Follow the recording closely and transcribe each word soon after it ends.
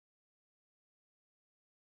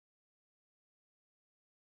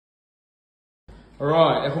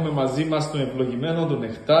Alright, έχουμε μαζί μας τον ευλογημένο, τον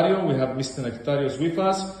Νεκτάριο. We have Mr. Nectarios with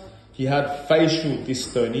us. He had facial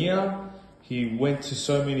dystonia. He went to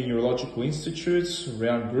so many neurological institutes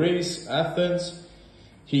around Greece, Athens.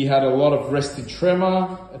 He had a lot of resting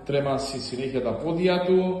tremor. Τρέμα στη συνέχεια τα πόδια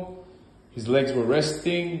του. His legs were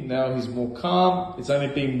resting. Now he's more calm. It's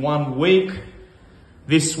only been 1 week.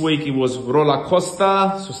 This week it was roller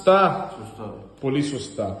coaster. Σωστά? Σωστά. Πολύ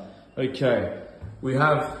σωστά. Okay. We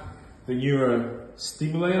have the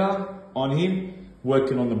neurostimulator on him,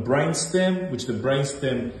 working on the brainstem, which the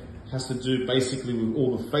brainstem has to do basically with all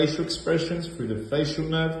the facial expressions through the facial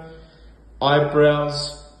nerve. Eyebrows,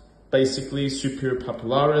 basically superior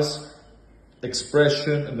papillaris,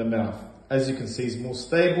 expression, and the mouth. As you can see, he's more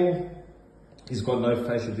stable. He's got no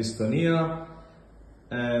facial dystonia,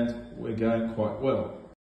 and we're going quite well.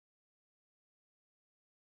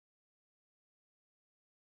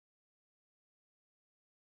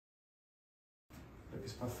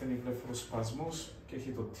 Παθαίνει βλεφαροσπασμούς και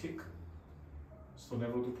έχει το tic στο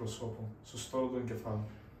νεύρο του προσώπου, στο στόλο του εγκεφάλου.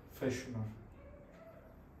 Facial nerve.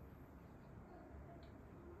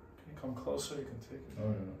 Can you come closer? You can take it.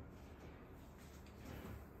 Oh, yeah.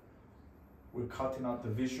 We're cutting out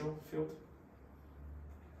the visual field.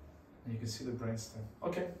 And you can see the brainstem.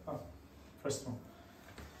 Okay, first one.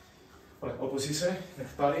 Right, όπως είσαι,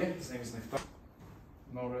 Νεκτάριε, his name is Nectar.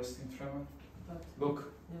 No resting tremor. Look.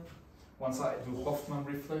 Yeah. Once I do Hoffman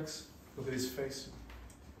reflex, look at his face.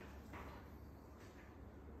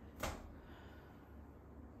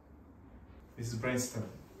 This is brainstem.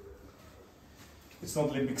 It's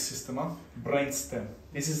not limbic system, huh? Brainstem.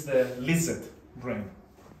 This is the lizard brain,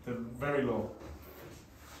 the very low.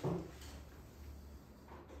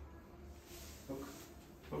 Look,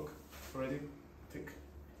 look, already, tic.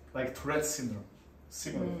 Like Tourette syndrome,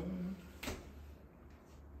 similar.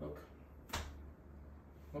 Look,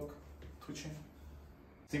 look. Twitching.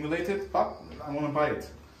 Stimulated, but I want to buy it.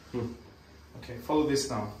 Okay, follow this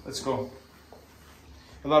now. Let's go.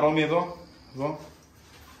 Έλα Ρώμη εδώ.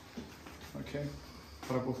 Okay.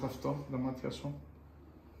 Παρακολουθώ αυτό, τα μάτια σου.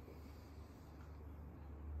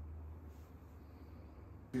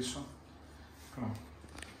 Πίσω.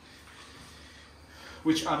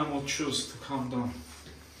 Which animal choose to calm down?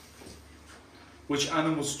 Which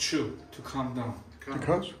animals chew to calm down?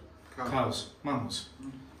 Cows. Cows. Mammals.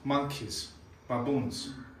 Monkeys, baboons,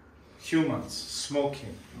 humans,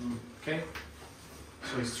 smoking. Okay?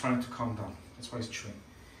 So he's trying to calm down. That's why he's chewing.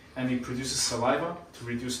 And he produces saliva to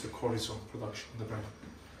reduce the cortisol production in the brain.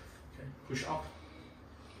 Okay? Push up.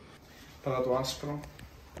 Para το άσπρο.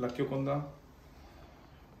 Πλακπιο κοντά.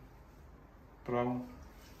 Μπράβο.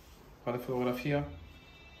 Πάρε φωτογραφία.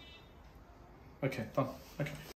 Okay, done. Okay.